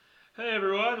Hey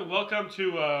everyone, welcome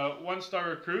to One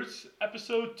Star Recruits,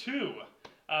 episode 2.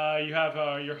 You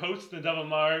have your host, the Devil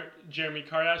Mar, Jeremy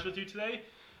Kardash, with you today.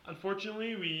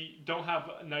 Unfortunately, we don't have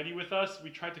Nighty with us. We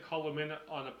tried to call him in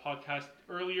on a podcast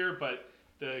earlier, but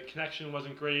the connection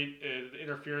wasn't great. The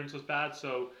interference was bad,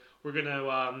 so we're going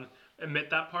to omit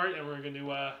that part and we're going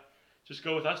to just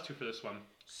go with us two for this one.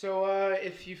 So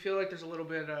if you feel like there's a little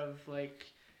bit of like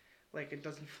it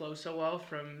doesn't flow so well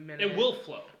from minute It will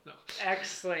flow. No.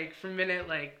 X like from minute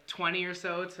like 20 or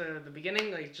so to the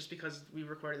beginning, like just because we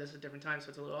recorded this at different times, so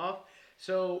it's a little off.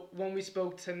 So when we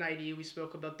spoke to Nighty, we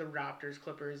spoke about the Raptors,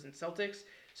 Clippers, and Celtics.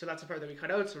 So that's the part that we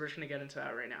cut out. So we're just gonna get into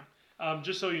that right now.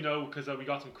 Just so you know, because we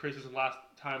got some criticism last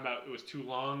time about it was too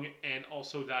long, and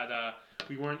also that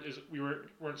we weren't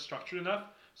structured enough.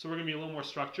 So we're gonna be a little more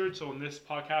structured. So in this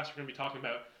podcast, we're gonna be talking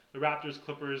about the Raptors,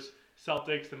 Clippers,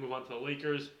 Celtics, then move on to the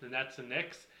Lakers, the Nets, and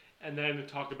Knicks, and then to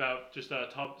talk about just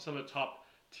some of the top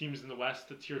teams in the West,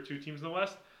 the tier 2 teams in the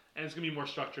West, and it's gonna be more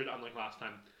structured, unlike last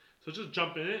time. So just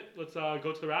jump in it. Let's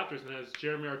go to the Raptors, and as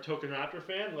Jeremy, our token Raptor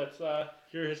fan, let's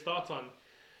hear his thoughts on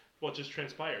what just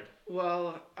transpired.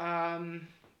 Well,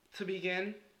 to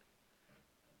begin,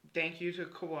 thank you to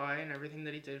Kawhi and everything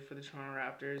that he did for the Toronto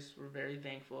Raptors. We're very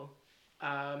thankful.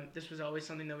 This was always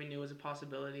something that we knew was a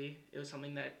possibility. It was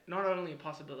something that not only a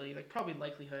possibility, like probably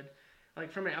likelihood,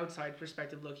 like from an outside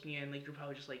perspective looking in, like you're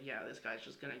probably just like, yeah, this guy's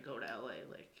just gonna go to LA.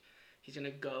 Like he's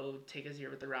gonna go take his year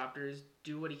with the Raptors,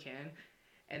 do what he can,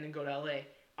 and then go to LA.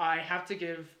 I have to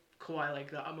give Kawhi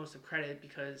like the utmost of credit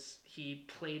because he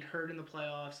played hurt in the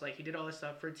playoffs. Like he did all this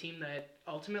stuff for a team that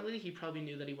ultimately he probably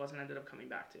knew that he wasn't ended up coming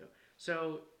back to.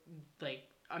 So like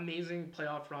amazing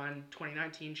playoff run,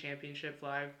 2019 championship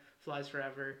flies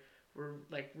forever. We're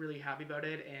like really happy about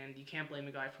it, and you can't blame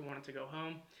a guy for wanting to go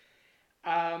home.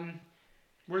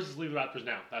 Where's this leave the Raptors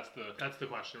now? That's the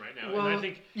question right now. Well, And I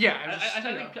think yeah, I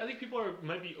think people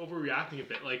might be overreacting a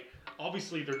bit. Like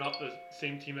obviously they're not the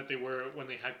same team that they were when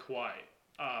they had Kawhi.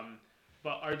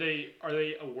 But are they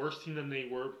a worse team than they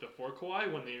were before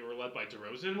Kawhi when they were led by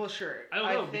DeRozan? Well, sure. I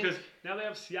don't know because now they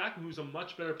have Siakam, who's a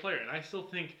much better player, and I still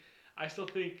think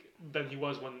than he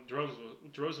was when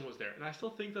DeRozan was there, and I still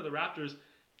think that the Raptors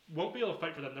won't be able to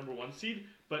fight for that number 1 seed.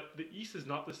 But the East is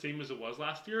not the same as it was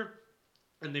last year,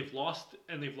 and they've lost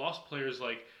players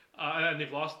like and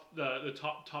they've lost the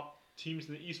top teams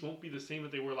in the East won't be the same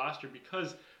that they were last year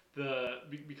because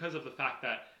of the fact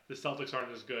that the Celtics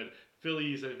aren't as good.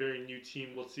 Philly is a very new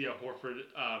team. We'll see how Horford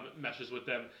meshes with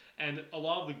them. And a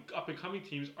lot of the up-and-coming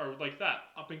teams are like that,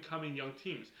 up-and-coming young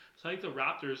teams. So I think the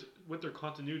Raptors, with their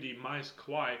continuity minus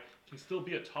Kawhi, can still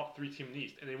be a top 3 team in the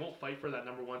East. And they won't fight for that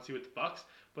number 1 seed with the Bucks,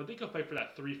 but they can fight for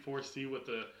that 3-4 seed with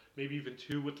the maybe even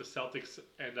 2 with the Celtics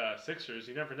and Sixers.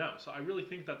 You never know. So I really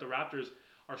think that the Raptors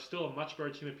are still a much better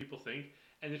team than people think.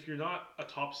 And if you're not a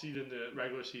top seed in the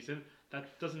regular season,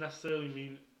 that doesn't necessarily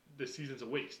mean the season's a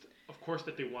waste. Of course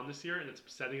that they won this year, and it's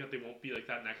upsetting that they won't be like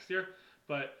that next year,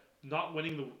 but not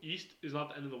winning the East is not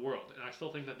the end of the world, and I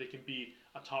still think that they can be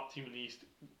a top team in the East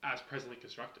as presently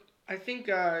constructed. I think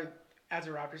as a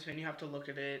Raptors fan, you have to look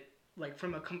at it like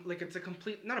from like it's a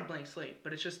complete, not a blank slate,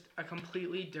 but it's just a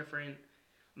completely different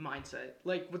mindset.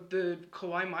 Like with the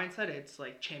Kawhi mindset, it's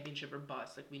like championship or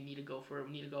bust. Like we need to go for it.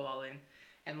 We need to go all in.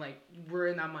 And like we're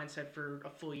in that mindset for a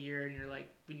full year, and you're like,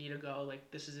 we need to go.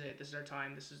 Like this is it. This is our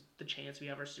time. This is the chance. We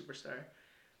have our superstar.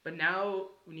 But now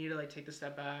we need to like take the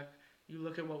step back. You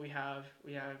look at what we have.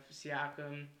 We have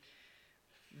Siakam,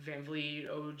 Van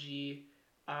Vliet, OG,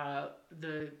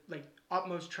 the like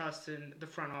utmost trust in the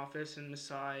front office and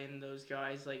Masai and those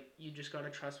guys. Like you just gotta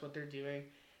trust what they're doing.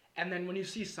 And then when you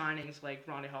see signings like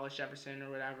Rondae Hollis Jefferson or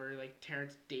whatever, like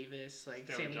Terrence Davis,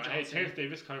 like Stanley Johnson. Hey, Terrence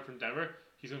Davis coming from Denver,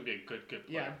 he's gonna be a good player.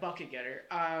 Yeah, bucket getter.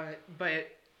 But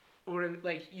or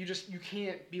like you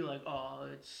can't be like, oh,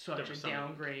 it's such a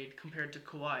downgrade compared to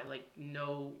Kawhi. Like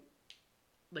no,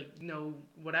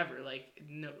 whatever. Like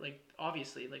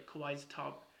obviously, like Kawhi's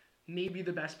top, maybe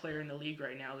the best player in the league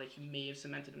right now. Like he may have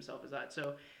cemented himself as that.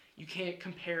 So you can't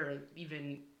compare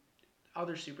even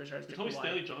other superstars to Kawhi.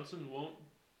 Stanley Johnson won't.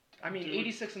 I mean,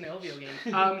 86 in the LVO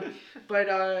game.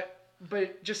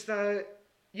 But just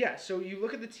yeah. So you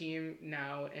look at the team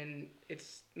now, and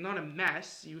it's not a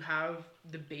mess. You have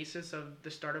the basis of the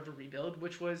start of a rebuild,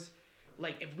 which was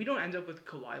like if we don't end up with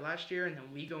Kawhi last year, and then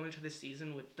we go into the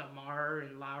season with DeMar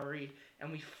and Lowry,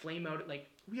 and we flame out like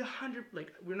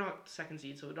we're not second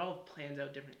seed, so it all plans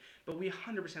out different. But we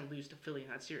 100% lose to Philly in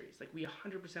that series. Like we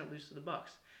 100% lose to the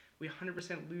Bucks. We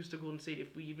 100% lose to Golden State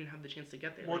if we even have the chance to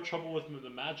get there. More trouble with the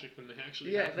Magic than they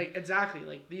actually. Yeah, have. like exactly.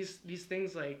 Like these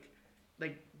things like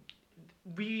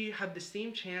we have the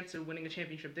same chance of winning a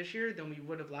championship this year than we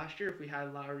would have last year if we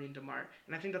had Lowry and DeMar.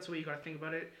 And I think that's the way you got to think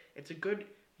about it. It's a good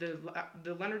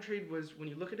the Leonard trade was, when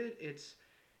you look at it, it's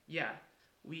yeah,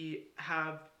 we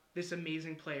have this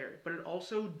amazing player, but it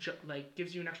also like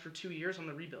gives you an extra 2 years on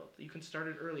the rebuild. You can start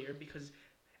it earlier because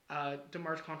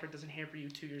DeMar's contract doesn't hamper you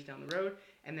 2 years down the road,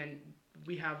 and then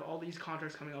we have all these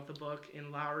contracts coming off the book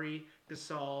in Lowry,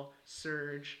 Gasol,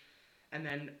 Serge, and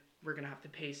then we're gonna have to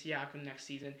pay Siakam next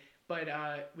season. But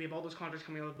we have all those contracts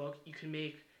coming off the book. You can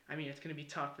make. I mean, it's gonna be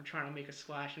tough for trying to make a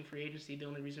splash in free agency. The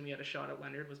only reason we had a shot at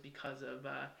Leonard was because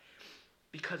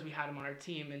we had him on our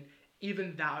team, and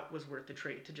even that was worth the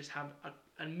trade to just have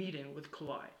a meeting with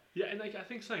Kawhi. Yeah, and like I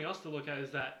think something else to look at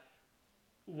is that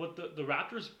what the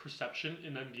Raptors' perception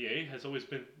in NBA has always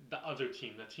been the other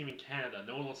team, the team in Canada.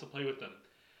 No one wants to play with them.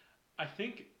 I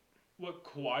think what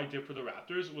Kawhi did for the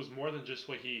Raptors was more than just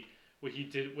what he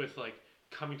did with like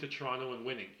coming to Toronto and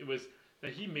winning. It was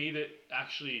that he made it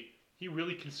actually. He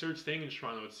really considered staying in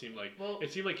Toronto. It seemed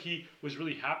like he was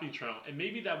really happy in Toronto, and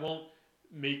maybe that won't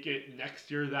make it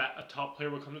next year that a top player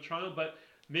will come to Toronto, but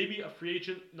maybe a free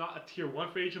agent, not a tier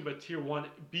 1 free agent, but a tier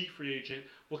 1B free agent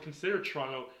will consider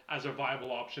Toronto as a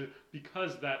viable option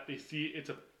because that they see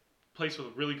it's a place with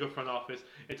a really good front office,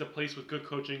 it's a place with good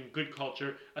coaching, good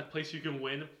culture, a place you can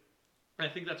win. And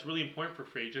I think that's really important for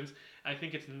free agents. I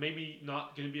think it's maybe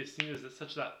not going to be seen as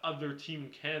such that other team in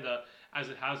Canada as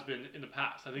it has been in the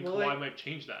past. I think Kawhi might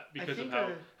change that because of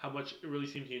how much it really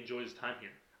seemed he enjoyed his time here.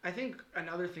 I think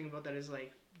another thing about that is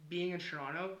like being in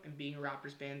Toronto and being a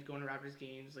Raptors fan, going to Raptors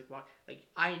games, like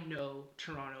I know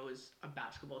Toronto is a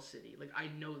basketball city. Like I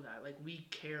know that. Like we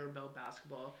care about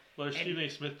basketball. Whether Stephen A.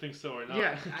 Smith thinks so or not.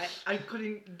 Yeah, I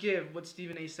couldn't give what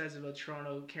Stephen A. says about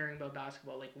Toronto caring about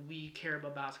basketball. Like we care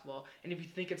about basketball, and if you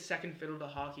think it's second fiddle to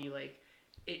hockey, like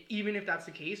even if that's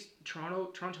the case,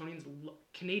 Torontonians,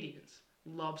 Canadians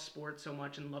love sports so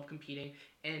much and love competing,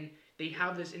 and they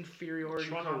have this inferiority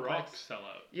Toronto complex. Rock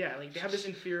sellout. Yeah, like they have this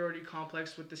inferiority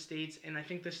complex with the States, and I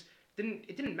think this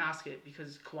didn't mask it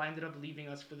because Kawhi ended up leaving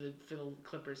us for the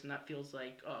Clippers, and that feels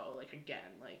like again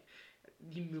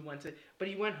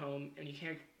he went home, and you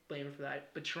can't blame him for that.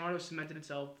 But Toronto cemented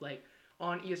itself like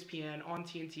on ESPN, on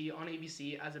TNT, on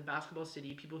ABC as a basketball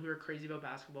city. People who are crazy about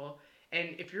basketball, and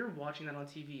if you're watching that on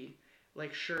TV.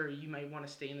 Like, sure, you might want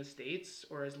to stay in the States,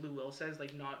 or as Lou Will says,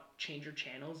 like, not change your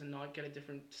channels and not get a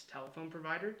different telephone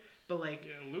provider. But, like...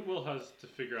 Yeah, Lou Will has to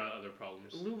figure out other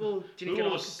problems. Lou Will didn't get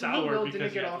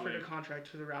offered a contract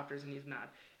to the Raptors, and he's mad.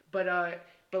 But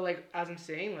like, as I'm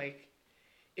saying, like,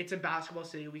 it's a basketball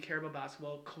city. We care about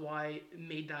basketball. Kawhi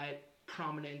made that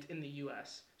prominent in the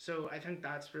U.S. So I think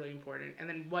that's really important. And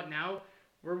then what now?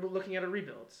 We're looking at a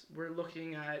rebuild. We're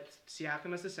looking at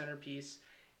Siakam as the centerpiece,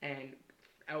 and...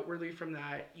 outwardly from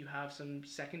that, you have some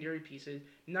secondary pieces.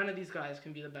 None of these guys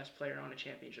can be the best player on a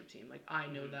championship team. Like, I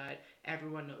know that.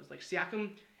 Everyone knows. Like,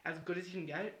 Siakam, as good as he can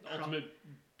get... Ultimate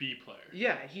B player.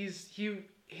 Yeah,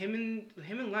 him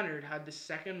and Leonard had the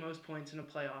second most points in the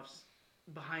playoffs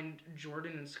behind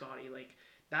Jordan and Scottie. Like,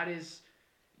 that is...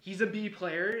 He's a B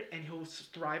player, and he'll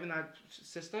thrive in that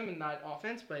system and that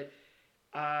offense, but...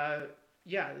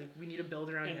 yeah, like, we need to build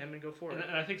around him and go forward.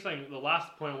 And I think the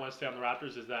last point I want to say on the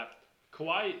Raptors is that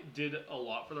Kawhi did a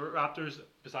lot for the Raptors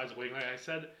besides winning, like I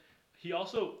said. He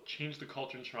also changed the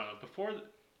culture in Toronto. Before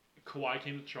Kawhi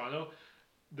came to Toronto,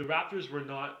 the Raptors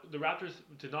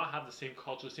did not have the same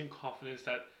culture, the same confidence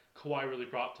that Kawhi really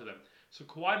brought to them. So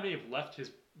Kawhi may have left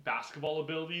his basketball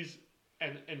abilities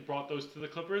and brought those to the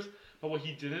Clippers, but what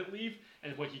he didn't leave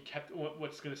and what he kept,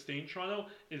 what's going to stay in Toronto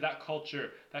is that culture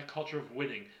of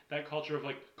winning, that culture of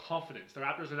like confidence. The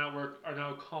Raptors are now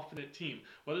a confident team.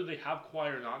 Whether they have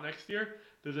Kawhi or not next year,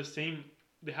 they're the same.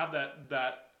 They have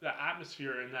that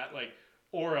atmosphere and that like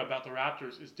aura about the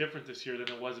Raptors is different this year than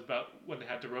it was about when they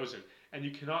had DeRozan. And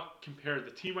you cannot compare the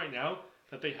team right now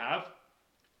that they have,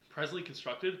 presently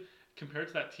constructed, compared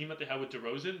to that team that they had with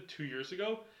DeRozan 2 years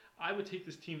ago. I would take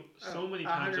this team so many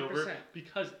times 100%. over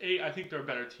because A, I think they're a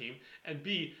better team, and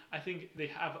B, I think they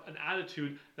have an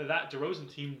attitude that DeRozan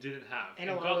team didn't have. And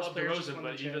a lot of those players just won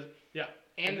the chip. Yeah.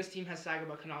 And this team has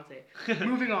Sagaba Konate.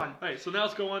 Moving on. All right, so now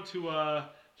let's go on to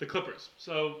the Clippers.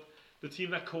 So the team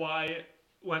that Kawhi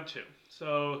went to.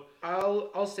 So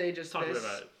I'll say just talk this.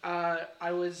 About it.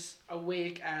 I was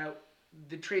awake at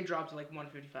the trade dropped at like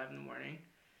 1:55 in the morning.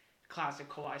 Classic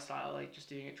Kawhi style, like just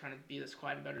doing it, trying to be as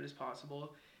quiet about it as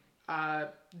possible.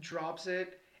 Drops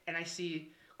it, and I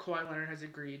see Kawhi Leonard has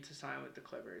agreed to sign with the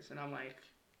Clippers, and I'm like,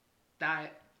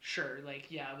 that, sure, like,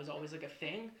 yeah, it was always like a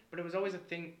thing, but it was always a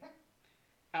thing.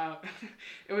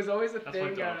 It was always a That's thing.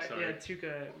 my dog, sorry. Yeah,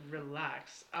 Tuca,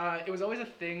 relax. It was always a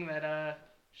thing that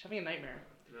she's having a nightmare.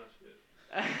 No shit.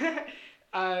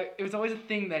 It was always a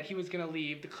thing that he was gonna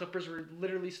leave. The Clippers were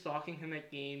literally stalking him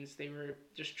at games. They were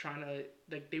just trying to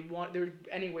there were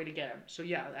any way to get him. So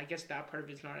yeah, I guess that part of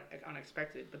it's not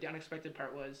unexpected. But the unexpected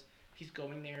part was he's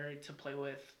going there to play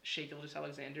with Shai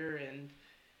Gilgeous-Alexander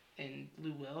and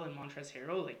Lou Will and Montrezl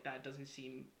Harrell. Like that doesn't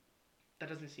seem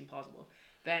plausible.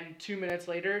 Then 2 minutes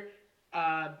later,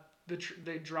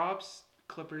 the drops.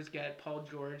 Clippers get Paul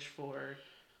George for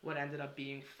what ended up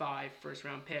being 5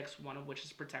 first-round picks, one of which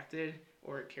is protected,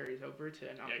 or it carries over to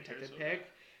an unprotected pick.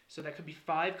 So that could be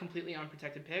 5 completely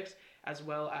unprotected picks, as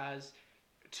well as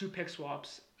 2 pick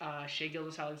swaps, Shai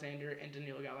Gilgeous-Alexander and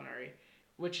Danilo Gallinari,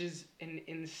 which is an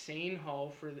insane haul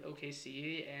for the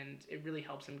OKC, and it really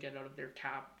helps them get out of their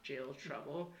cap jail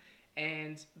trouble.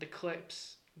 And the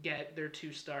Clips get their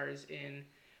 2 stars in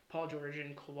Paul George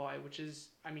and Kawhi, which is,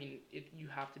 I mean, you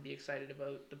have to be excited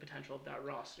about the potential of that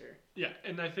roster. Yeah,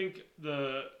 and I think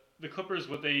the Clippers,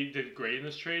 what they did great in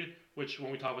this trade, which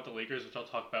when we talk about the Lakers, which I'll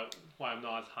talk about why I'm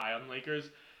not as high on the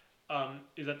Lakers,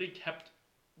 is that they kept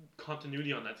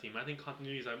continuity on that team. I think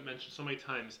continuity, as I've mentioned so many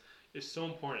times, is so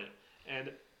important.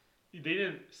 And they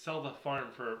didn't sell the farm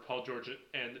for Paul George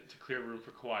and to clear room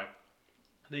for Kawhi.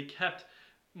 They kept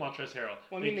Montrezl Harrell.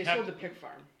 Well, I mean, they sold the pick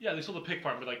farm. Yeah, they sold the pick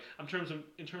farm, but like in terms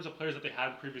of players that they had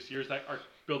in previous years that are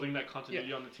building that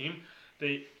continuity on the team,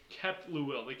 they kept Lou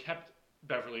Will, they kept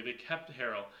Beverly, they kept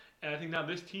Harrell, and I think now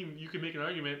this team, you can make an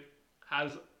argument,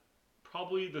 has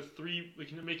probably they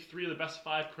can make 3 of the best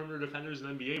 5 perimeter defenders in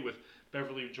the NBA with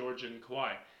Beverly, George, and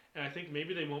Kawhi, and I think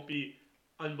maybe they won't be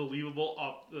unbelievable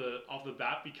off the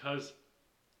bat because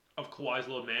of Kawhi's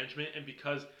load management and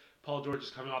because Paul George is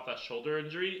coming off that shoulder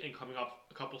injury and coming off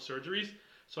a couple surgeries.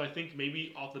 So I think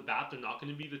maybe off the bat they're not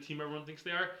going to be the team everyone thinks they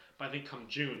are. But I think come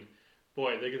June,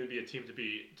 boy, they're going to be a team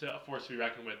a force to be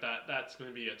reckoned with. That's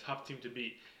going to be a tough team to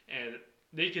beat. And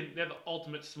they have the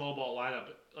ultimate small ball lineup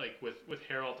like with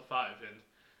Harrell at the 5. And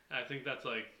I think that's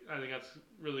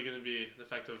really going to be an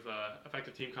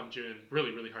effective team come June. Really,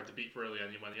 really hard to beat for really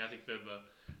anybody. I think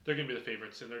they're going to be the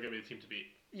favorites and they're going to be the team to beat.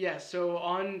 Yeah. So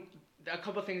on a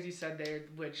couple of things you said there,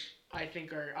 which I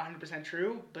think are 100%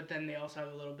 true, but then they also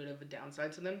have a little bit of a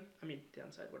downside to them. I mean,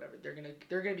 downside, whatever. They're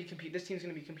gonna be compete. This team's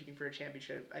gonna be competing for a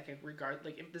championship. I think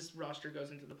if this roster goes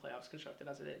into the playoffs constructed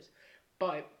as it is.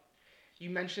 But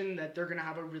you mentioned that they're gonna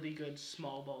have a really good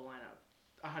small ball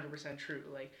lineup. 100% true.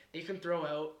 Like they can throw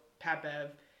out Pat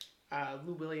Bev,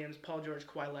 Lou Williams, Paul George,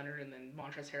 Kawhi Leonard, and then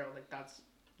Montrezl Harrell. Like that's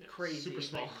crazy. Super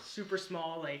small. Super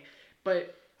small.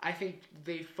 But I think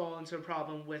they fall into a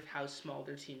problem with how small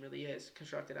their team really is,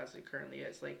 constructed as it currently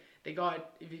is. Like, they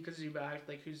got Ivica Zubac,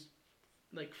 who's,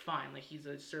 fine. He's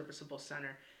a serviceable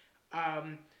center.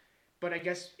 But I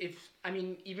guess I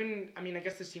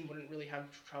guess this team wouldn't really have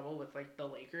trouble with, the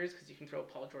Lakers, because you can throw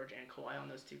Paul George and Kawhi on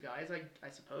those 2 guys, I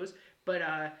suppose. But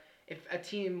if a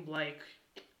team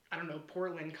I don't know,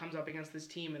 Portland comes up against this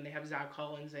team and they have Zach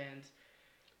Collins and...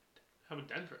 How about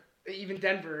Denver? Even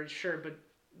Denver, sure, but...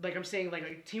 I'm saying,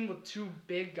 a team with 2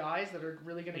 big guys that are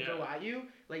really going to go at you,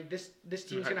 this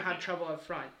team's going to have trouble up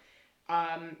front.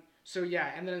 So,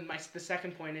 yeah, and then the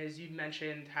second point is you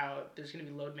mentioned how there's going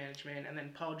to be load management, and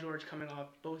then Paul George coming off,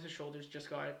 both his shoulders just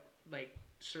got,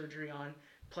 surgery on,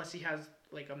 plus he has,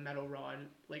 a metal rod,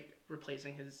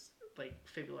 replacing his,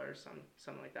 fibula or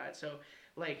something like that. So,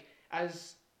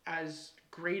 as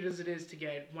great as it is to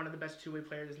get one of the best 2-way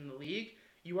players in the league,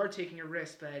 you are taking a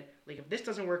risk that, if this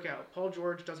doesn't work out, Paul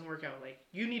George doesn't work out,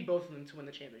 you need both of them to win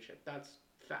the championship. That's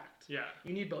fact. Yeah.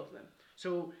 You need both of them.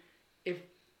 So, if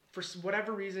for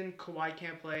whatever reason Kawhi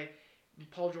can't play,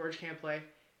 Paul George can't play,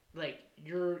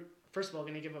 you're, first of all,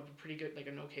 going to give up a pretty good,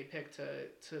 an okay pick to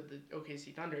the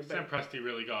OKC Thunder. Sam Presti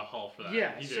really got a haul for that.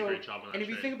 Yeah. He did a great job on that And if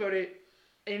trade. you think about it,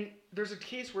 and there's a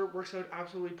case where it works out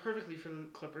absolutely perfectly for the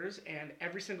Clippers, and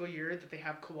every single year that they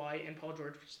have Kawhi and Paul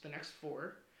George, which is the next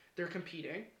 4, they're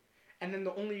competing. And then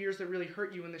the only years that really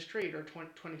hurt you in this trade are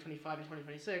 2025 and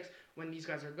 2026 when these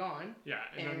guys are gone. Yeah,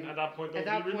 and then at that point, they'll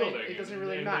be rebuilding. It doesn't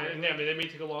really matter. They may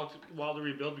take a while to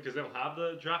rebuild because they don't have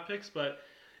the draft picks, but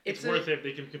it's worth it if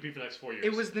they can compete for the next 4 years.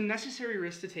 It was the necessary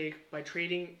risk to take by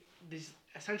trading these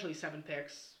essentially 7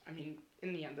 picks. I mean,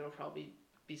 in the end, it'll probably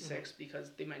be 6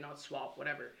 because they might not swap,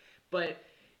 whatever. But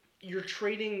you're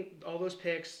trading all those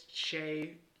picks,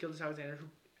 Shai, Gilgeous-Alexander, who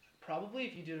probably,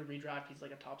 if you did a redraft, he's a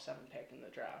top 7 pick in the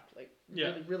draft.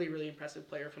 Really, really, really impressive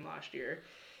player from last year.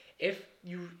 If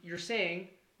you're saying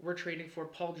we're trading for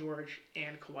Paul George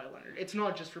and Kawhi Leonard, it's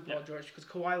not just for Paul George, because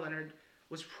Kawhi Leonard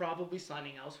was probably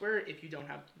signing elsewhere if you don't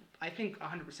have, I think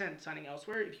 100% signing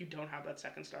elsewhere if you don't have that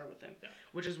second star with him. Yeah.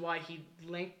 Which is why he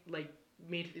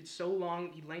made it so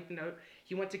long. He lengthened out.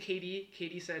 He went to KD.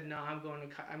 KD said, "No, I'm going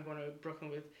to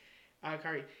Brooklyn with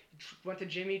Kyrie." Went to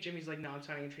Jimmy. Jimmy's like, "No, I'm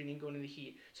signing a trade and going to the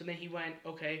Heat." So then he went,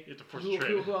 "Okay, You have to force a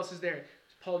trade. who else is there?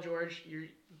 Paul George. You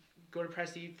go to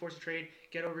Presti, force a trade,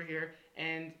 get over here."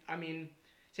 And I mean,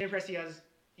 Sam Presti has.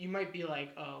 You might be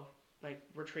like, "Oh, like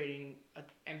we're trading an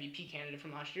MVP candidate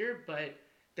from last year," but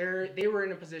they were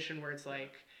in a position where it's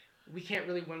like, we can't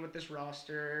really win with this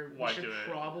roster. Why we should do it?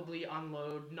 probably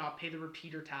unload, not pay the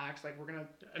repeater tax. Like we're gonna.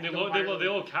 And they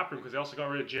load cap room because they also got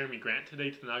rid of Jeremy Grant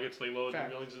today to the Nuggets. They loaded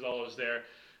Fact. millions of dollars there.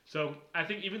 So I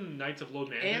think even the Knights of load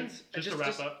management. And To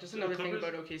wrap up, just another the thing Clippers-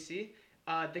 about OKC.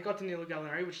 They got Danilo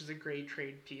Gallinari, which is a great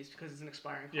trade piece because it's an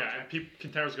expiring Yeah, contract. and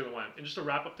Quintero's going to win. And just to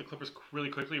wrap up the Clippers really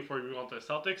quickly before we move on to the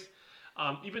Celtics,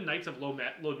 even Knights of load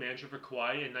management for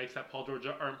Kawhi and Knights that Paul George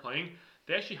aren't playing,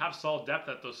 they actually have solid depth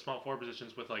at those small forward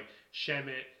positions with like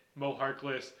Shamit, Mo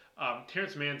Harkless.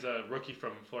 Terrence Mann's a rookie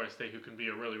from Florida State who can be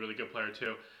a really, really good player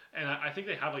too. And I think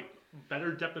they have like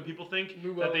better depth than people think.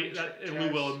 Lou That Will they and that, Trez. and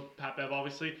Lou Will and Pat Bev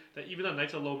obviously that even on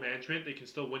Knights of low management they can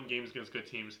still win games against good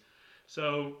teams.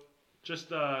 So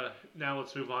just now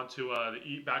let's move on to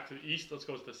back to the East. Let's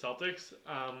go to the Celtics.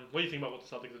 What do you think about what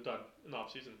the Celtics have done in the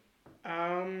offseason?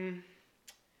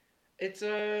 It's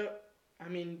I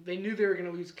mean, they knew they were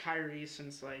gonna lose Kyrie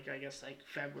since like I guess like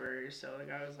February, so like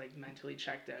I was like mentally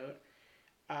checked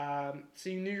out. So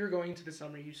you knew you were going into the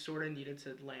summer. You sort of needed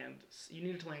to land. You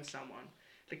needed to land someone.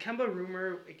 The Kemba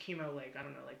rumor, it came out like I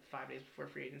don't know, like 5 days before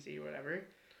free agency or whatever.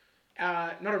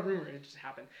 Not a rumor, it just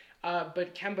happened.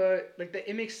 But Kemba, like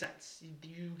it makes sense.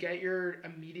 You get your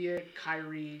immediate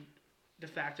Kyrie de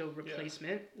facto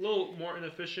replacement. A little more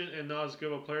inefficient and not as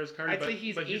good of a player as Kyrie. I'd say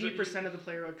he's but 80% of the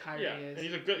player what Kyrie is. and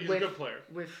he's a good player.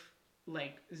 With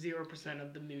like 0%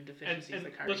 of the mood And, deficiencies and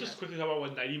that Kyrie let's has. just quickly talk about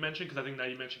what Nighty mentioned because I think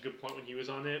Nighty mentioned a good point when he was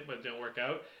on it, but it didn't work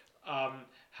out.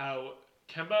 How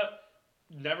Kemba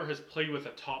never has played with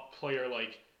a top player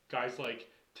like guys like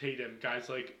Tatum, guys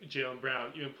like Jaylen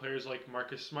Brown, even players like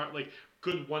Marcus Smart, like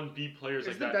good 1B players It's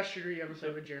like the that. best shooter you ever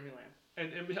played with Jeremy Lamb.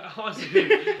 And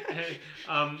honestly,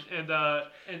 and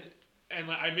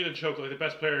like, I made a joke like the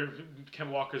best player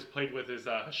Kemba Walker's played with is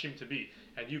Hashim Thabit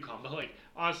at UConn, but like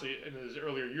honestly in his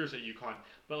earlier years at UConn,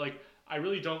 but like I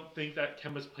really don't think that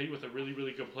Kemba's played with a really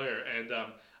really good player, and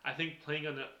I think playing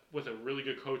with a really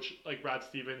good coach like Brad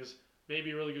Stevens,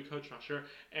 maybe a really good coach, not sure,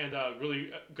 and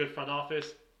really good front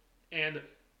office, and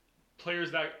players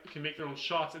that can make their own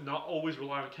shots and not always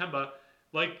rely on Kemba.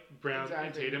 Like Brown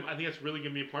and Tatum, I think that's really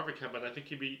going to be important for Kemba, and I think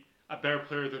he'd be a better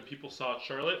player than people saw at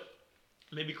Charlotte.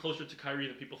 Maybe closer to Kyrie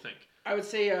than people think. I would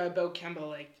say about Kemba,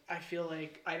 like I feel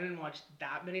like I didn't watch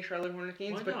that many Charlotte Hornets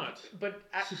games, Why not? But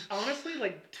honestly,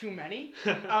 like too many.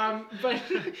 But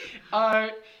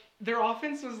their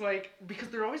offense was like because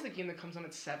they're always the game that comes on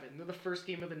at 7. They're the first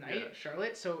game of the night,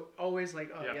 Charlotte. So always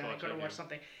like I gotta watch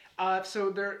something.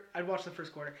 So I'd watch the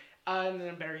first quarter. And then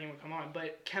a better game would come on.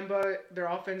 But Kemba, their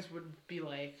offense would be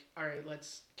like, all right,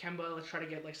 let's try to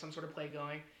get like some sort of play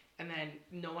going. And then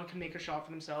no one can make a shot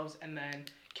for themselves. And then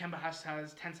Kemba has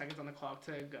 10 seconds on the clock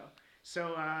to go.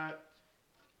 So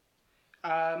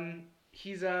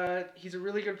he's a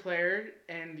really good player.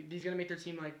 And he's going to make their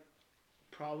team like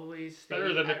probably stay.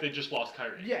 Better than if they just lost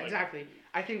Kyrie. Yeah, exactly.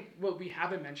 I think what we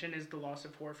haven't mentioned is the loss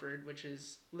of Horford, which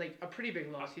is like a pretty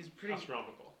big loss. He's pretty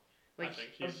astronomical. like I think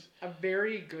he's a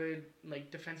very good,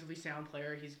 like defensively sound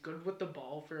player. He's good with the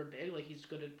ball for a big. Like he's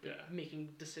good at making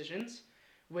decisions,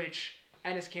 which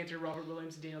Enes Kanter, Robert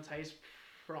Williams, and Daniel Tice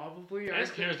probably are.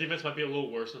 Enes Kanter's defense might be a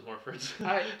little worse than Horford's.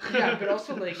 Yeah, but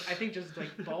also like I think just like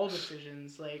ball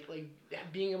decisions, like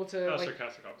being able to. That's like,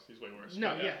 sarcastic, obviously, he's way worse.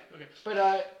 No, but yeah. Okay.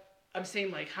 But I'm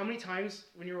saying like how many times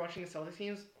when you were watching the Celtics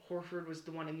games, Horford was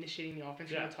the one initiating the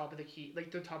offense from the top of the key,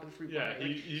 like the top of the 3-point line.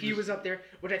 Like, he was up there,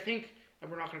 which I think. And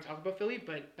we're not going to talk about Philly,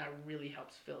 but that really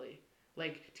helps Philly.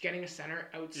 Like, getting a center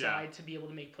outside to be able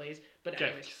to make plays. But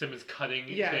anyways, Simmons cutting,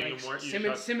 like more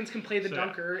Simmons can play the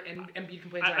dunker, and Embiid can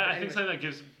play the dunker. I think something that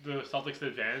gives the Celtics the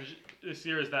advantage this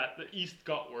year is that the East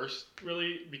got worse,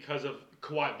 really, because of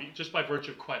Kawhi. Just by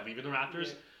virtue of Kawhi leaving the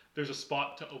Raptors, there's a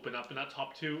spot to open up in that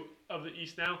top 2 of the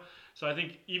East now. So I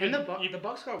think even... And the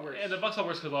Bucks got worse. And the Bucks got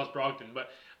worse because they lost Brogdon.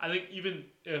 But I think even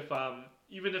if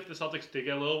the Celtics did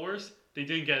get a little worse, they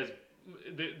didn't get as...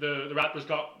 The Raptors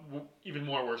got even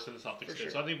more worse than the Celtics did. Sure.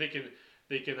 So I think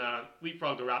they can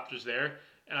leapfrog the Raptors there,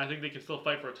 and I think they can still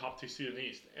fight for a top 2 seed in the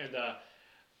East. And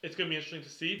it's going to be interesting to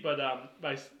see, but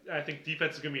I think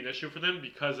defense is going to be an issue for them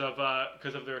because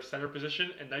of their center position.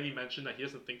 And then he mentioned that he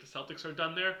doesn't think the Celtics are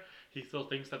done there. He still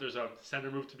thinks that there's a center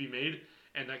move to be made.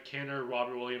 and that Canner,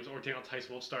 Robert Williams, or Daniel Tice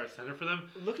won't start at center for them.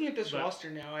 Looking at this But- roster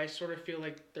now, I sort of feel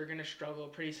like they're going to struggle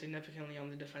pretty significantly on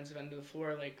the defensive end of the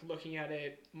floor. Like, looking at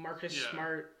it, Marcus Yeah.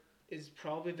 Smart is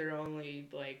probably their only,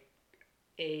 like,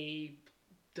 a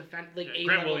Grant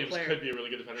A-level Williams player. could be a really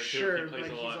good defender Sure, too. He plays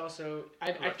but a he's lot. also...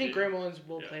 I Lucky. think Grant Williams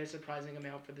will Yeah. play a surprising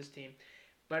amount for this team.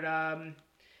 But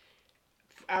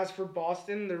as for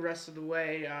Boston, the rest of the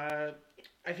way,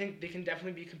 I think they can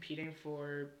definitely be competing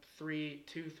for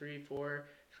 2, 3, 4,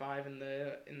 5 in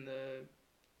the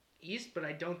East, but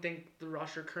I don't think the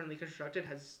roster currently constructed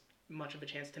has much of a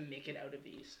chance to make it out of the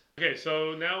East. Okay,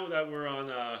 so now that we're on,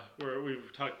 where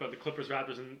we've talked about the Clippers,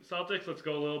 Raptors, and Celtics, let's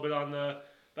go a little bit on the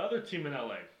other team in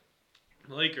LA,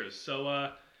 the Lakers. So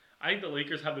I think the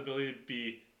Lakers have the ability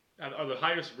to are the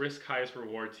highest risk, highest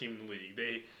reward team in the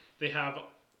league. They have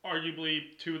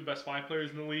arguably two of the best 5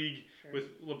 players in the league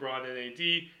with LeBron and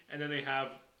AD, and then they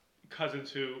have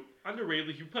Cousins, who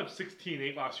underratedly he put up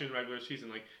 16-8 last year in the regular season.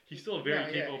 Like, he's still a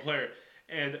very capable player.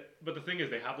 But the thing is,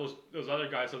 they have those other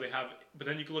guys. So they have. But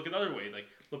then you can look at other way. Like,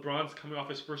 LeBron's coming off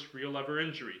his first real ever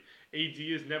injury. AD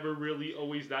is never really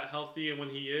always that healthy, and when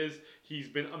he is, he's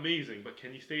been amazing. But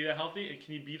can he stay that healthy, and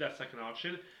can he be that second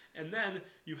option? And then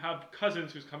you have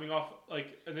Cousins, who's coming off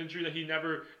like an injury that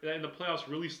in the playoffs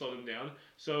really slowed him down.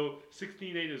 So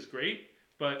 16-8 is great,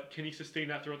 but can he sustain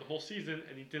that throughout the whole season?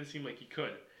 And he didn't seem like he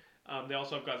could. They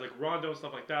also have guys like Rondo and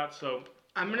stuff like that. So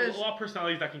a lot of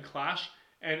personalities that can clash,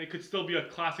 and it could still be a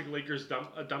classic Lakers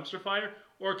a dumpster fire,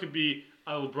 or it could be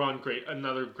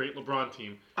another great LeBron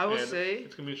team. I will say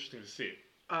it's gonna be interesting to see.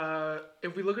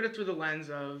 If we look at it through the lens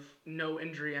of no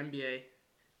injury NBA,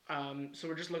 so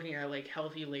we're just looking at like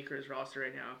healthy Lakers roster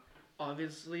right now.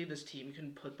 Obviously, this team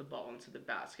can put the ball into the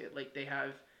basket. Like, they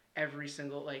have every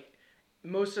single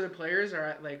most of the players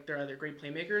are they're either great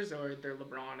playmakers or they're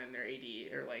LeBron and they're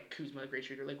AD or like Kuzma, a great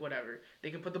shooter, like whatever. They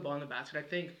can put the ball in the basket. I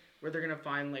think where they're gonna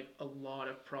find like a lot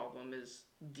of problem is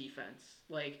defense.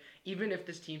 Like, even if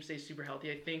this team stays super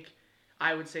healthy,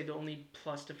 I would say the only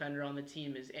plus defender on the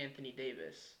team is Anthony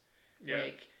Davis. Yeah.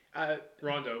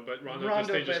 Rondo at this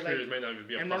stage of his career might not even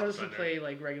be a plus defender. And Rondo doesn't play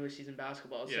like regular season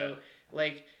basketball, so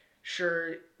like.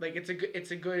 Sure, like it's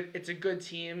a good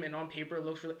team, and on paper it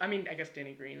looks really. I mean, I guess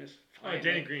Danny Green is fine. Oh,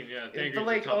 Danny Green, yeah. Danny Green's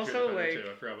like a top also tier like too.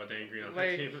 I forgot about Danny Green on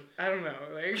that team. I don't know,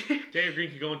 like Danny Green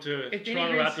could go into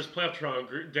Toronto Raptors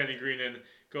playoff Danny Green and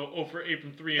go 0 for 8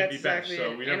 from 3 and be benched.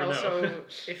 So we never know. And also,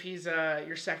 if he's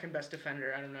your second best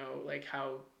defender, I don't know like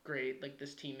how great like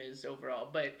this team is overall,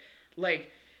 but like.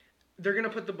 They're going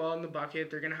to put the ball in the bucket.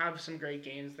 They're going to have some great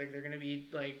games. Like, they're going to be,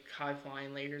 like,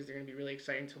 high-flying Lakers. They're going to be really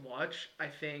exciting to watch. I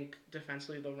think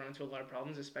defensively they'll run into a lot of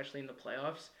problems, especially in the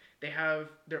playoffs. They have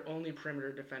their only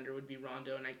perimeter defender would be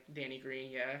Rondo and Danny Green,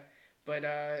 yeah. But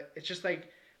it's just, like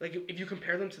if you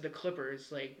compare them to the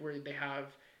Clippers, like, where they have,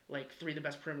 like, 3 of the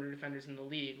best perimeter defenders in the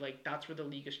league, like, that's where the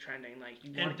league is trending. Like,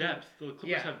 and depth. The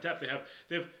Clippers have depth.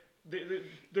 Their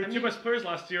 2 best players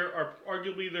last year are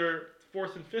arguably their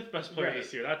 4th and 5th best player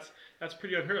this year. That's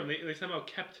pretty unheard of. They somehow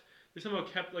kept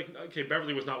like, okay,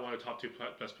 Beverly was not one of the top 2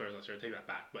 best players last year. I take that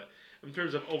back, but in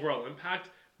terms of overall impact,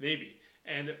 maybe.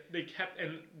 And they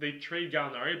trade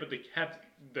Gallinari, but they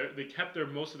kept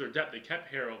most of their depth. They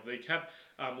kept Harold, they kept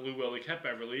Lou Will, they kept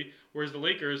Beverly. Whereas the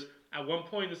Lakers, at one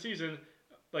point in the season,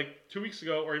 like 2 weeks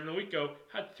ago or even a week ago,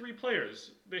 had 3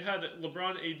 players. They had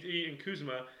LeBron, AD, and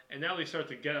Kuzma, and now they start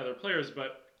to get other players.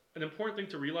 But an important thing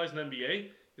to realize in the NBA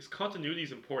is continuity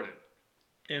is important.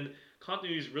 And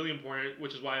continuity is really important,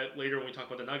 which is why later when we talk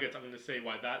about the Nuggets, I'm going to say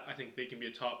why I think they can be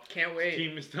a top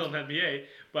team still in the NBA.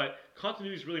 But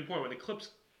continuity is really important. When the Clips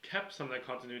kept some of that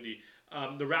continuity,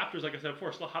 the Raptors, like I said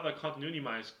before, still have that continuity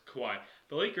minus Kawhi.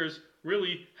 The Lakers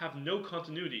really have no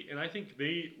continuity, and I think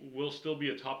they will still be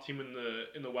a top team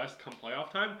in the West come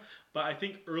playoff time. But I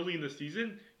think early in the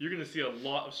season, you're going to see a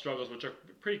lot of struggles, which are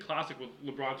pretty classic with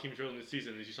LeBron teams early in the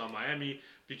season, as you saw in Miami,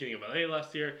 beginning of LA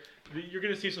last year. You're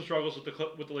going to see some struggles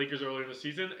with the Lakers earlier in the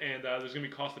season, and there's going to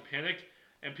be cause to panic,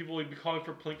 and people will be calling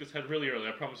for Pelinka's head really early.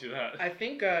 I promise you that. I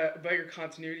think about your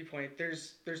continuity point,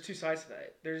 there's 2 sides to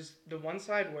that. There's the one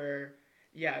side where,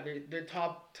 yeah, they're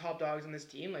top dogs on this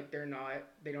team. Like, they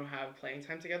don't have playing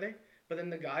time together. But then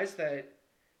the guys that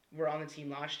were on the team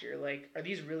last year, like, are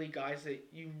these really guys that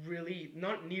you really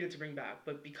not needed to bring back,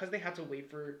 but because they had to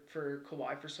wait for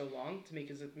Kawhi for so long to make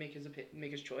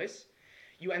his choice,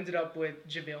 you ended up with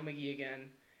JaVale McGee again,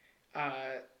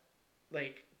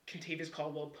 like Kentavious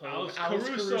Caldwell-Pope, Alex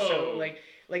Caruso,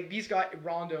 like these guys,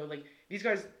 Rondo, like these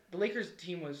guys. The Lakers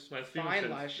team was fine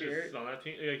last year. On that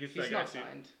team. Yeah, he's not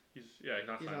signed. He's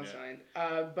not signed.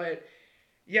 But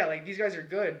yeah, like these guys are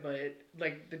good, but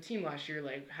like the team last year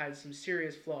like had some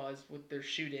serious flaws with their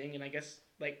shooting, and I guess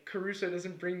like Caruso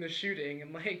doesn't bring the shooting,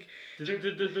 and like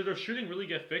Did their shooting really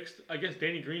get fixed? I guess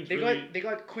Danny Green's they really.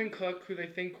 got Quinn Cook, who they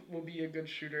think will be a good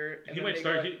shooter. And He then might they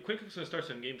start. got, Quinn Cook's gonna start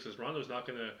some games because Rondo's not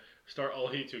gonna start all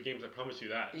 82 games. I promise you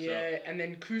that. yeah, and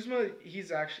then Kuzma,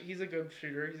 he's a good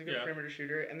shooter. He's a good Yeah. perimeter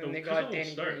shooter. And So, then they Kuzma got won't Danny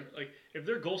start. Green. Like if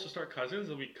their goal is to start Cousins,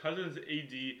 it'll be Cousins,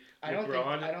 AD, I don't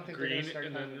LeBron, think they're Green, gonna start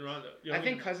and Cousins. then Rondo. I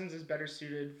think Cousins is better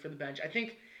suited for the bench. I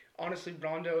think honestly,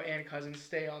 Rondo and Cousins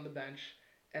stay on the bench,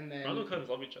 and then Rondo and Cousins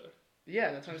love each other.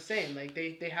 yeah, that's what I'm saying. Like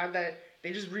they have that.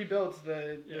 They just rebuilt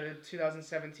the Yeah.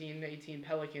 2017-18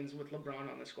 Pelicans with LeBron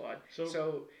on the squad. So-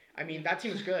 So I mean that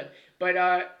team is good, but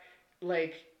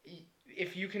like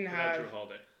if you can Without have Drew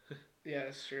Holiday. yeah,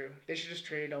 that's true. They should just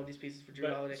trade all these pieces for Drew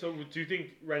Holiday. So do you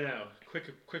think right now?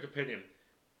 Quick opinion.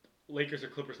 Lakers or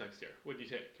Clippers next year? What do you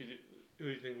take? Who do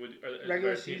you think would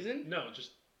Regular better team? season? No,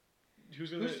 just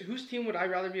who's gonna. Whose team would I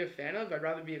rather be a fan of? I'd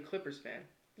rather be a Clippers fan.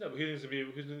 No, but who's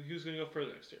gonna go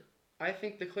further next year? I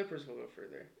think the Clippers will go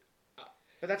further.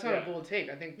 But that's not Yeah. a bold take.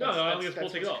 I think No, that's, I don't think it's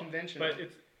bold that's take at what's all. conventional. But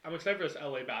I'm excited for this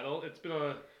LA battle. It's been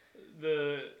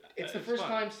It's the first fun.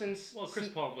 time since. Well, Chris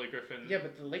Paul and Blake Griffin. Yeah,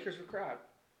 but the Lakers were crap.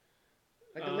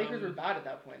 Like the Lakers were bad at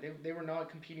that point. They were not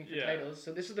competing for Yeah. titles.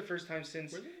 So this is the first time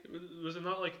since. Was it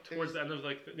not like towards the end of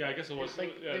like? Yeah, I guess it was.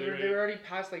 Like yeah, they were already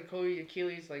past like Kobe,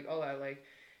 Achilles, like all that. Like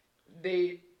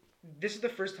this is the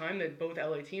first time that both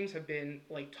LA teams have been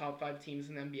like top 5 teams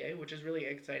in the NBA, which is really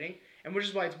exciting, and which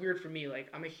is why it's weird for me. Like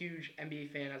I'm a huge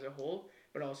NBA fan as a whole,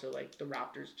 but also like the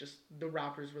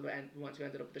Raptors were the ones who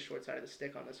ended up with the short side of the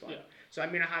stick on this one. Yeah. So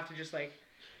I'm gonna have to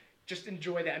just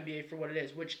enjoy the NBA for what it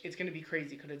is, which it's gonna be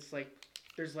crazy because it's like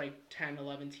there's like 10,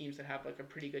 11 teams that have like a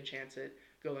pretty good chance at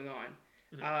going on.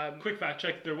 Mm-hmm. Quick fact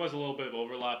check: there was a little bit of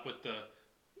overlap with the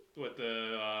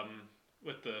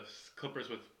Clippers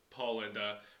with Paul and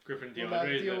Griffin DeAndre. Well,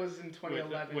 that deal was in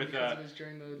 2011 because it was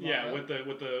during the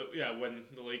lockout. when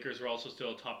the Lakers were also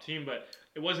still a top team, but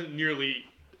it wasn't nearly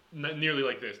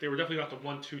like this. They were definitely not the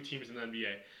 1-2 teams in the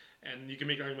NBA, and you can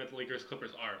make an argument the Lakers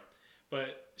Clippers are.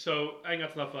 But so I think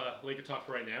that's enough Laker talk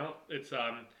for right now. It's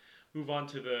move on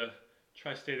to the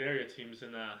tri-state area teams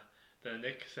and the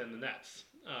Knicks and the Nets.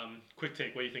 Quick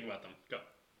take. What do you think about them? Go.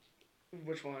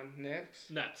 Which one? Knicks?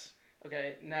 Nets.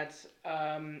 Okay, Nets.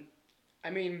 I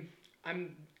mean,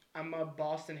 I'm a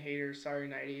Boston hater. Sorry,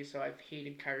 90. So I've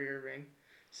hated Kyrie Irving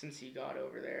since he got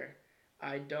over there.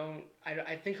 I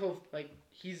think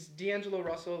he's D'Angelo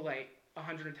Russell, like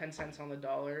 110 cents on the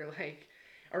dollar, like,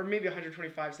 or maybe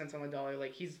 125 cents on the dollar.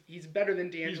 Like he's better than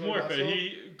D'Angelo He's more Russell.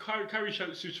 efficient. Kyrie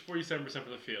shoots 47%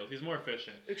 from the field. He's more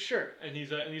efficient. Sure. And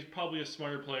he's probably a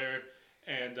smarter player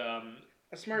and a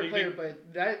smarter player,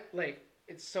 but that like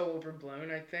it's so overblown,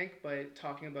 I think. But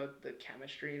talking about the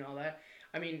chemistry and all that,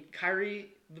 I mean, Kyrie.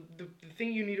 The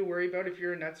thing you need to worry about if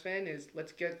you're a Nets fan is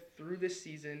let's get through this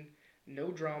season.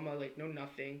 No drama, like no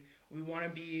nothing. We want to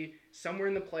be somewhere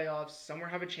in the playoffs, somewhere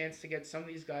have a chance to get some of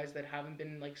these guys that haven't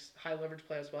been like high leverage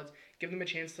playoff spots, give them a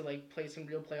chance to like play some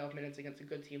real playoff minutes against a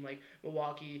good team like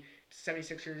Milwaukee,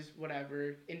 76ers,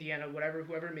 whatever, Indiana, whatever,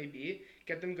 whoever it may be,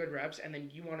 get them good reps, and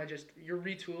then you want to you're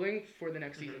retooling for the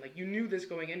next season. Like you knew this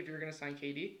going in if you were going to sign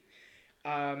KD.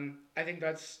 I think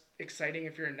that's exciting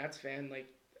if you're a Nets fan. Like,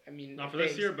 I mean, not for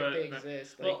this year, but they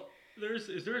exist. Well,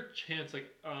 is there a chance like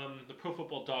the Pro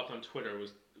Football Doc on Twitter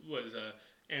was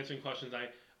answering questions.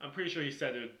 I'm pretty sure he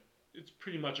said it's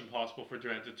pretty much impossible for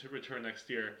Durant to return next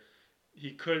year.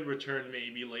 He could return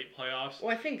maybe late playoffs.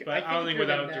 Well, I think don't think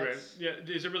without Durant. Yeah,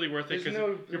 is it really worth it? Because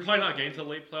you're probably not getting to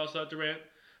late playoffs without Durant.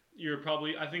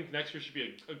 I think next year should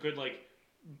be a good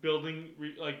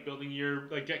building year.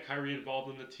 Like get Kyrie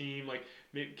involved in the team. Like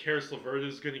maybe Karis LeVert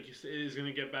is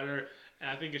gonna get better. And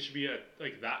I think it should be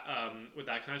with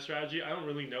that kind of strategy. I don't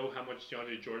really know how much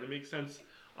DeAndre Jordan makes sense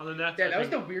on the Nets. Yeah, that was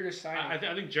the weirdest signing. I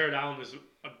think Jared Allen is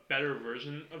a better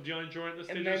version of DeAndre Jordan at this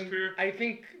stage of his career. I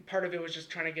think part of it was just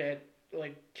trying to get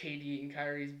like KD and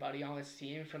Kyrie's buddy on his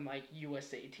team from like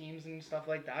USA teams and stuff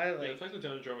like that. Like, yeah, the fact that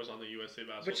DeAndre Jordan was on the USA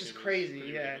basketball which is team crazy.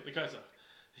 Yeah, ridiculous.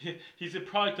 The guy's he's a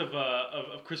product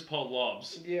of Chris Paul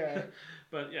lobs. Yeah,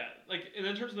 but yeah, like and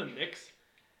in terms of the Knicks,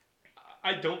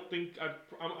 I don't think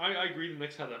I agree the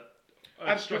Knicks had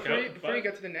before you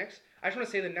get to the Knicks, I just want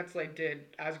to say the Nets did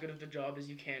as good of the job as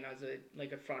you can as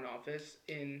a front office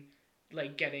in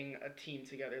like getting a team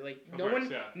together. Like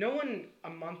no one a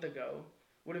month ago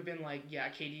would have been like, yeah,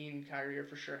 KD and Kyrie are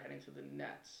for sure heading to the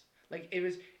Nets. Like it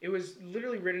was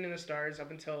literally written in the stars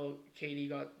up until KD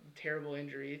got terrible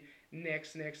injury.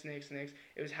 Knicks.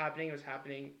 It was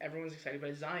happening. Everyone's excited,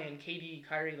 but Zion, KD,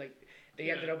 Kyrie, like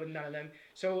they ended up with none of them.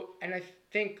 So, and I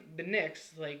think the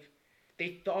Knicks, like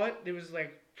they thought it was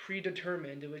like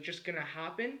predetermined. It was just gonna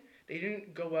happen. They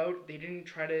didn't go out. They didn't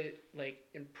try to like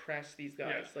impress these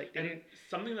guys. Yeah. Like they And didn't.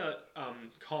 something that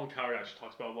Colin Cowherd actually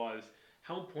talks about was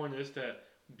how important it is to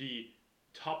be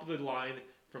top of the line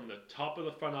from the top of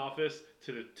the front office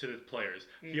to the players.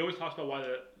 He always talks about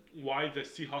why the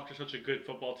Seahawks are such a good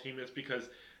football team. It's because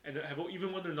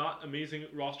even when they're not amazing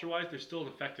roster wise, they're still an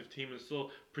effective team and still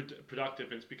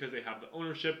productive. And it's because they have the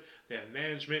ownership, they have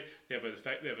management, they have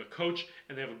a coach,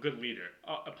 and they have a good leader,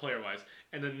 player wise.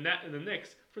 And the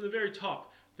Knicks, for the very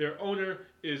top, their owner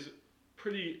is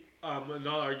pretty not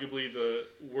arguably the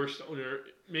worst owner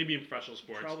maybe in professional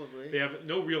sports. Probably. They have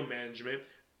no real management,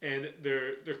 and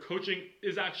their coaching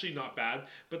is actually not bad,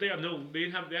 but they haven't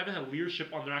had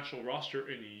leadership on their actual roster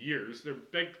in years. Their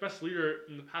best leader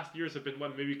in the past years have been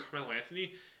maybe Carmelo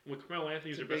Anthony, and when Carmelo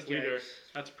Anthony is their best leader,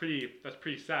 that's pretty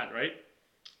sad, right?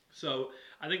 So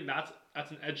I think that's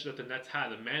an edge that the Nets had: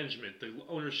 the management, the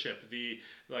ownership, the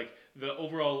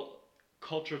overall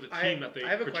culture of the team that they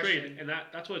portrayed, and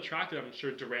that's what attracted, I'm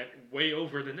sure, Durant way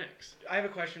over the Knicks. I have a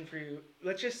question for you.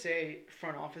 Let's just say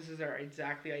front offices are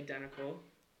exactly identical.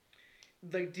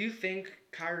 Like, do you think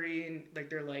Kyrie and like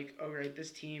they're like, all right,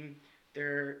 this team,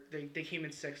 they came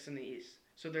in sixth in the East,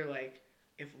 so they're like,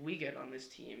 if we get on this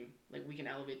team, like we can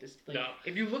elevate this. Like, no.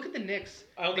 If you look at the Knicks,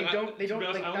 I don't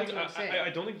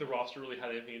think the roster really had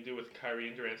anything to do with Kyrie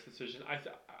and Durant's decision. I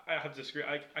have to disagree.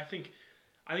 I think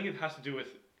it has to do with,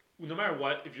 no matter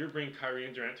what, if you're bringing Kyrie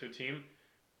and Durant to a team,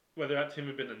 whether that team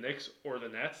had been the Knicks or the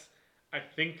Nets, I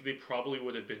think they probably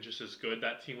would have been just as good,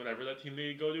 that team, whatever that team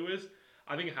they go to is.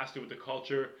 I think it has to do with the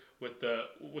culture, with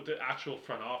the actual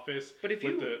front office, but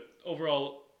with the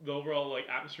overall like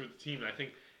atmosphere of the team. And I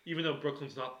think even though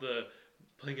Brooklyn's not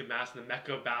playing in the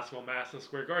Mecca of basketball, Madison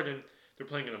Square Garden, they're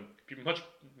playing in a much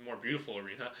more beautiful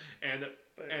arena, and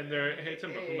it's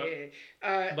in Brooklyn.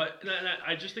 But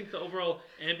I just think the overall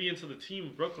ambience of the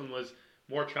team, Brooklyn, was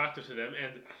more attractive to them,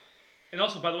 and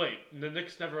also, by the way, the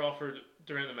Knicks never offered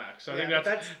Durant the max. So I think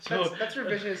that's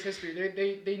revisionist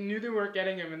history. They knew they weren't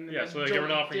getting him, and so they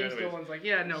weren't offering James Dolan's like, we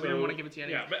don't want to give it to you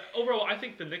anyway. Yeah, but overall, I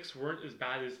think the Knicks weren't as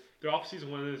bad as their offseason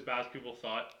wasn't as bad as people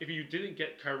thought. If you didn't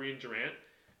get Kyrie and Durant,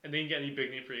 and they didn't get any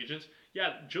big name free agents,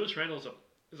 Julius Randle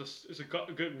is a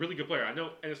good, really good player. I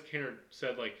know Ennis Cantor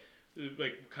said like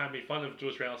kind of made fun of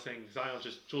Julius Randle, saying Zion's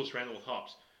just Julius Randle with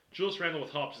hops. Julius Randle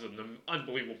with hops is an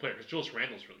unbelievable player because Julius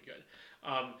Randle's really good.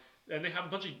 And they have a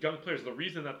bunch of young players. The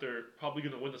reason that they're probably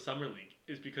going to win the Summer League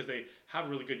is because they have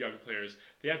really good young players.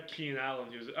 They have Kadeem Allen,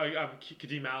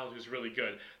 who's really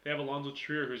good. They have Alonzo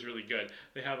Trier, who's really good.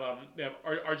 They have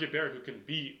RJ Barrett, who can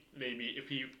be, maybe, if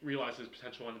he realizes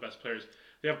potential, one of the best players.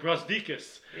 They have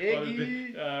Brazdeikis,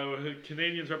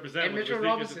 Canadians represent. And Mitchell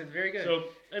Robinson, very good.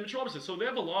 And Mitchell Robinson. So they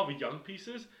have a lot of young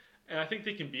pieces. And I think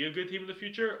they can be a good team in the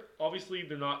future. Obviously,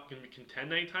 they're not going to be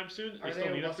contend anytime soon. They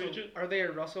still need a free agent. Are they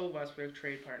a Russell Westbrook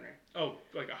trade partner? Oh,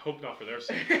 I hope not for their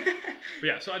sake. But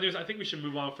yeah, so anyways, I think we should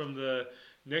move on from the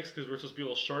Knicks because we're supposed to be a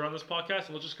little short on this podcast,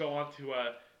 and we'll just go on to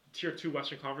Tier 2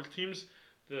 Western Conference teams,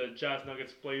 the Jazz,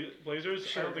 Nuggets, Blazers.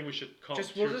 Sure. I don't think we should call it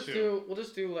Tier 2. We'll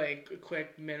just do like a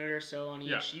quick minute or so on each.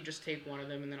 Yeah. You just take one of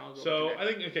them, and then I'll go. So I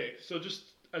think so just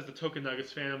as the token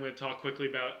Nuggets fan, I'm going to talk quickly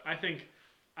about. I think,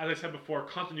 as I said before,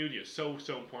 continuity is so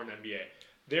important in the NBA.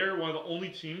 They're one of the only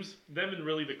teams, them and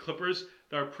really the Clippers,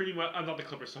 that are pretty much, not the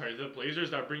Clippers, sorry, the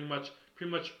Blazers, that are pretty much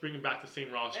bringing back the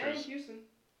same rosters.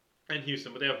 And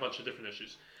Houston, but they have a bunch of different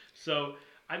issues. So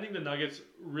I think the Nuggets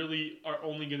really are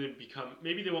only going to become,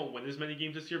 maybe they won't win as many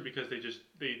games this year because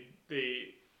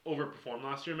they overperformed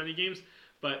last year in many games,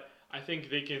 but I think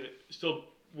they can still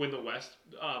win the West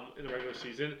in the regular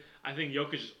season. I think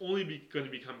Jokic is only going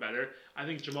to become better. I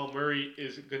think Jamal Murray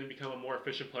is going to become a more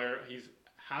efficient player.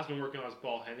 Has been working on his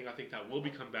ball handling. I think that will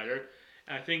become better.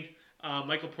 And I think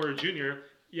Michael Porter Jr.,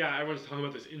 everyone's talking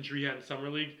about this injury he had in Summer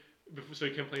League, so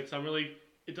he can play in Summer League.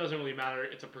 It doesn't really matter.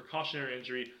 It's a precautionary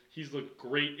injury. He's looked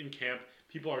great in camp.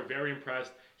 People are very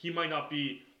impressed. He might not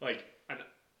be like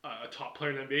a top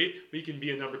player in the NBA, but he can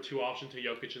be a number 2 option to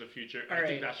Jokic in the future. I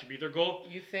think that should be their goal.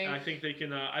 You think? And I think they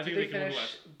can. I think they can win the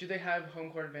West. Do they have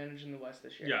home court advantage in the West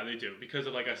this year? Yeah, they do because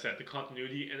of, like I said, the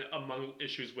continuity and among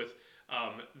issues with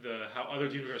how other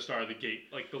teams are going to start at the gate,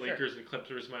 like the Lakers and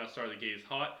Clippers might not start at the gate as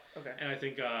hot. Okay. And I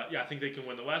think, I think they can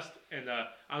win the West. And I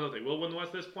don't know if they will win the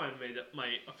West at this point. I made my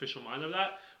official mind of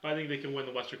that, but I think they can win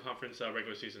the Western Conference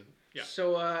regular season. Yeah.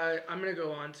 So I'm gonna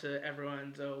go on to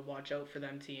everyone's watch out for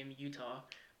them team, Utah.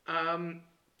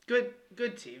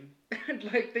 Good team.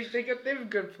 Like they have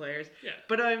good players. Yeah.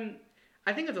 But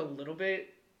I think it's a little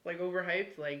bit like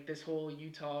overhyped. Like this whole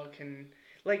Utah can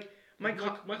like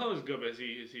Michael is good, but is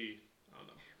he? I don't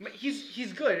know.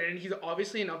 He's good, and he's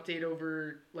obviously an update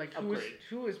over like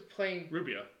who is playing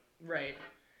Rubio. Right.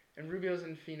 And Rubio's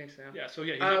in Phoenix now. Yeah, so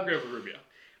yeah, he's upgrade over Rubio.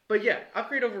 But yeah,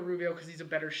 upgrade over Rubio because he's a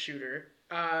better shooter.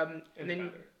 And then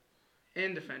defender.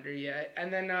 And defender, yeah.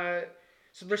 And then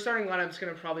so their starting lineup's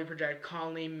gonna probably project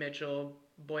Conley, Mitchell,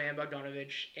 Boyan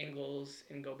Bogdanovic, Ingles,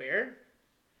 and Gobert.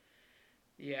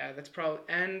 Yeah, that's probably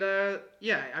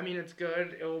yeah. I mean, it's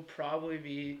good. It will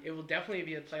definitely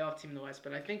be a playoff team in the West.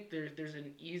 But I think there's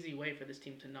an easy way for this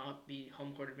team to not be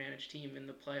home court advantage team in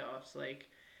the playoffs. Like,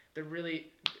 they're really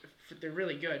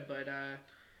good, but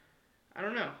I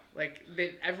don't know. Like,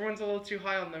 everyone's a little too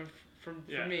high on them for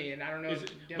me, and I don't know.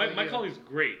 Mike Conley's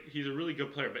great. He's a really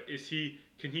good player, but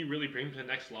can he really bring him to the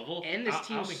next level? And this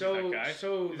team's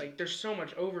like there's so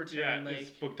much overtime. Yeah, like, is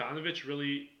Bogdanovic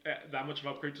really that much of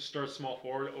an upgrade to start small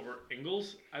forward over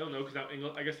Ingles? I don't know, because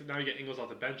I guess now you get Ingles off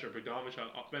the bench or Bogdanovic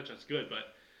off the bench. That's good,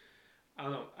 but I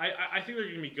don't know. I think they're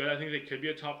gonna be good. I think they could be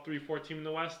a top 3-4 team in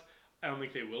the West. I don't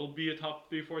think they will be a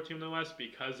top 3-4 team in the West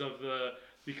because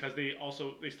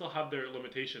they still have their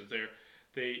limitations.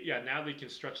 Now they can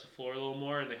stretch the floor a little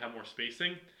more and they have more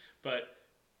spacing, but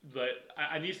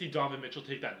I need to see Donovan Mitchell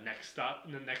take that next step,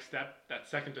 that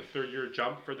second to third year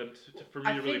jump for them for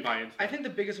me to really buy into. I think the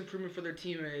biggest improvement for their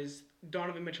team is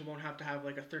Donovan Mitchell won't have to have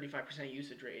like a 35%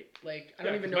 usage rate. Like, I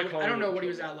don't know what he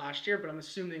was at last year, but I'm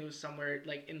assuming it was somewhere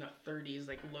like in the 30s,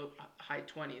 like high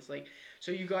 20s. Like,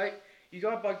 so you got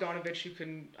Bogdanovic who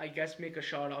can, I guess, make a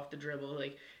shot off the dribble.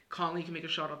 Like, Conley can make a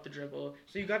shot off the dribble.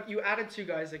 So you added two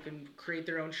guys that can create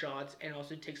their own shots and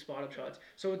also take spot up shots.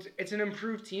 So it's an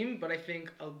improved team, but I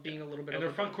think being a little bit. And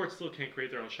their front court still can't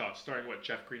create their own shots. Starting with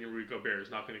Jeff Green and Rudy Gobert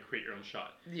is not going to create your own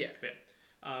shot. Yeah.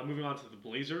 Moving on to the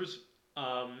Blazers.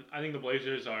 I think the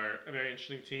Blazers are a very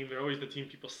interesting team. They're always the team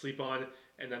people sleep on,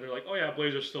 and then they're like, oh yeah,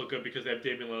 Blazers still good because they have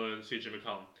Damian Lillard and CJ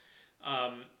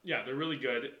McCollum. They're really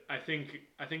good. I think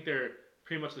they're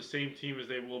pretty much the same team as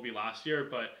they will be last year,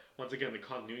 but once again, the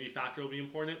continuity factor will be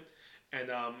important. And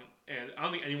I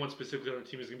don't think anyone specifically on the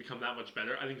team is going to become that much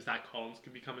better. I think Zach Collins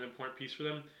can become an important piece for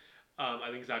them. I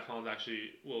think Zach Collins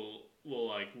actually will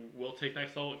take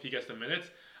next level if he gets the minutes.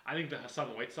 I think the Hassan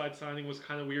Whiteside signing was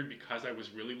kind of weird because I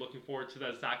was really looking forward to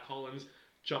that Zach Collins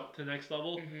jump to the next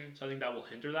level. Mm-hmm. So I think that will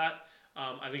hinder that.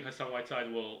 I think Hassan Whiteside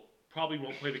probably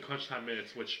won't play the crunch time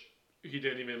minutes, which he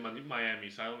didn't even in Miami,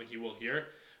 so I don't think he will here.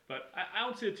 But I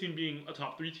don't see the team being a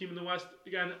top 3 team in the West.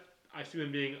 Again, I see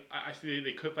them being. I see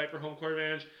they could fight for home court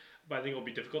advantage, but I think it'll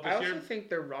be difficult this year. I also think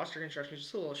their roster construction is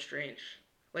just a little strange.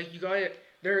 Like,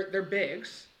 they're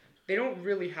bigs. They don't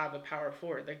really have a power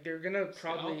forward. Like, they're gonna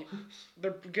probably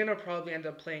end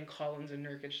up playing Collins and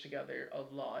Nurkic together a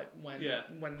lot when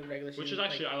the regular season. Which is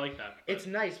actually, I like that. It's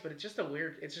nice, but it's just a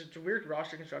weird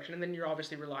roster construction. And then you're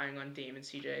obviously relying on Dame and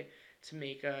CJ to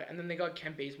make and then they got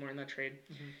Kent Bazemore in that trade.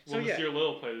 Mm-hmm. Will Nasir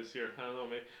Little play this year? I don't know,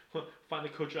 maybe find a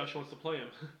coach who actually wants to play him.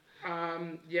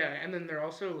 And then they're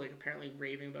also like apparently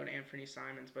raving about Anthony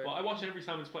Simons. But I watched Anthony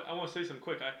Simons play. I want to say something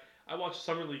quick. I watched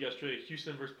Summer League yesterday,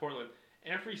 Houston versus Portland.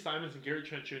 Anthony Simons and Gary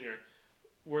Trent Jr.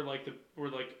 were like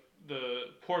the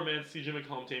poor man's CJ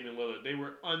McCollum, Damian Lillard. They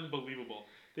were unbelievable.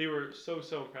 They were so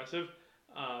impressive.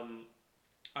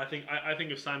 I think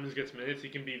if Simons gets minutes, he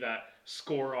can be that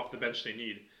scorer off the bench they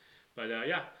need. But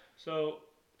so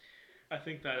I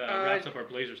think that wraps up our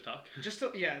Blazers talk.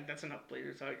 That's enough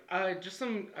Blazers talk. Just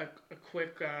a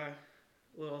quick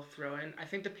little throw in. I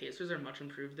think the Pacers are much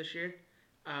improved this year.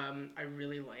 I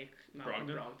really like Malcolm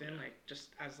Brogdon, just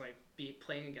as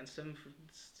playing against him for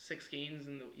 6 games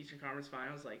in the Eastern Conference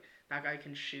Finals. Like, that guy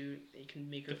can shoot. He can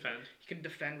defend. He can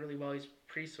defend really well. He's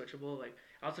pretty switchable. Like,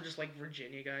 I also just like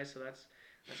Virginia guys, so that's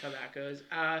how that goes.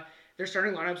 Their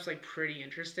starting lineup's pretty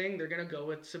interesting. They're gonna go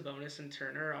with Sabonis and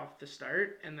Turner off the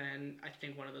start, and then I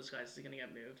think one of those guys is gonna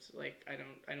get moved. Like,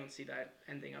 I don't see that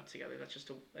ending up together. That's just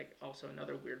also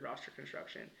another weird roster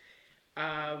construction.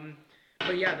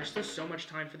 But yeah, there's still so much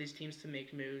time for these teams to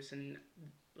make moves, and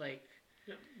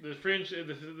the fringe,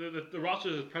 the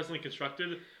rosters as presently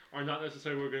constructed are not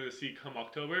necessarily what we're going to see come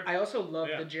October. I also love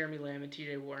the Jeremy Lamb and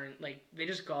T.J. Warren. Like, they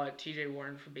just got T.J.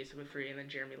 Warren for basically free, and then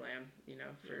Jeremy Lamb,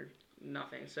 for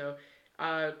nothing. So,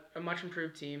 a much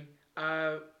improved team.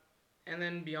 And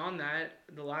then beyond that,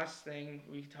 the last thing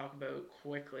we can talk about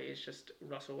quickly is just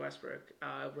Russell Westbrook.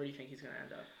 Where do you think he's going to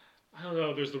end up? I don't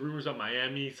know. There's the rumors about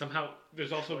Miami. Somehow,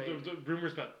 there's also the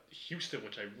rumors about Houston,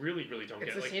 which I really, really don't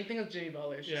get. It's the same thing with Jimmy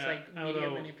Butler. It's just media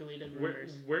manipulated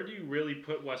rumors. Where do you really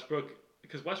put Westbrook?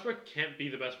 Because Westbrook can't be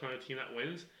the best player on a team that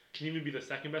wins. Can even be the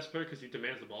second best player because he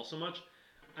demands the ball so much.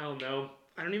 I don't know.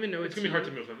 I don't even know. It's gonna be hard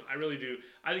to move him. I really do.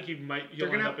 I think he might. They're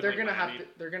gonna have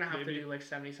to do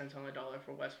 70 cents on the dollar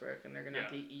for Westbrook, and they're gonna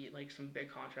have to eat some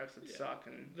big contracts that suck.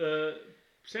 And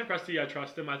Sam Presti, I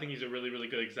trust him. I think he's a really, really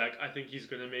good exec. I think he's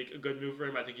going to make a good move for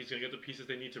him. I think he's going to get the pieces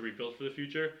they need to rebuild for the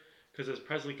future. Because as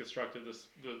presently constructed,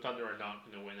 the Thunder are not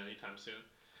going to win anytime soon.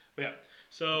 But yeah.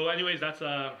 So, anyways, that's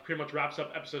pretty much wraps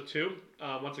up episode 2.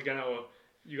 Once again,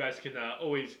 you guys can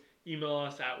always email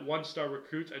us at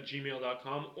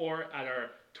onestarrecruits@gmail.com or at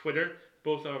our Twitter.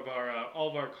 Both of our all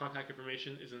of our contact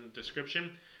information is in the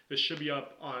description. This should be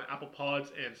up on Apple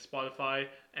Pods and Spotify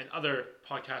and other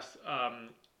podcast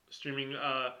streaming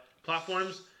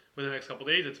platforms within the next couple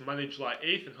days. It's Monday, July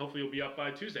 8th, and hopefully it'll be up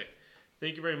by Tuesday.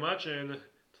 Thank you very much, and to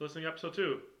listening to episode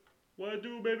 2. What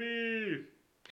do, baby?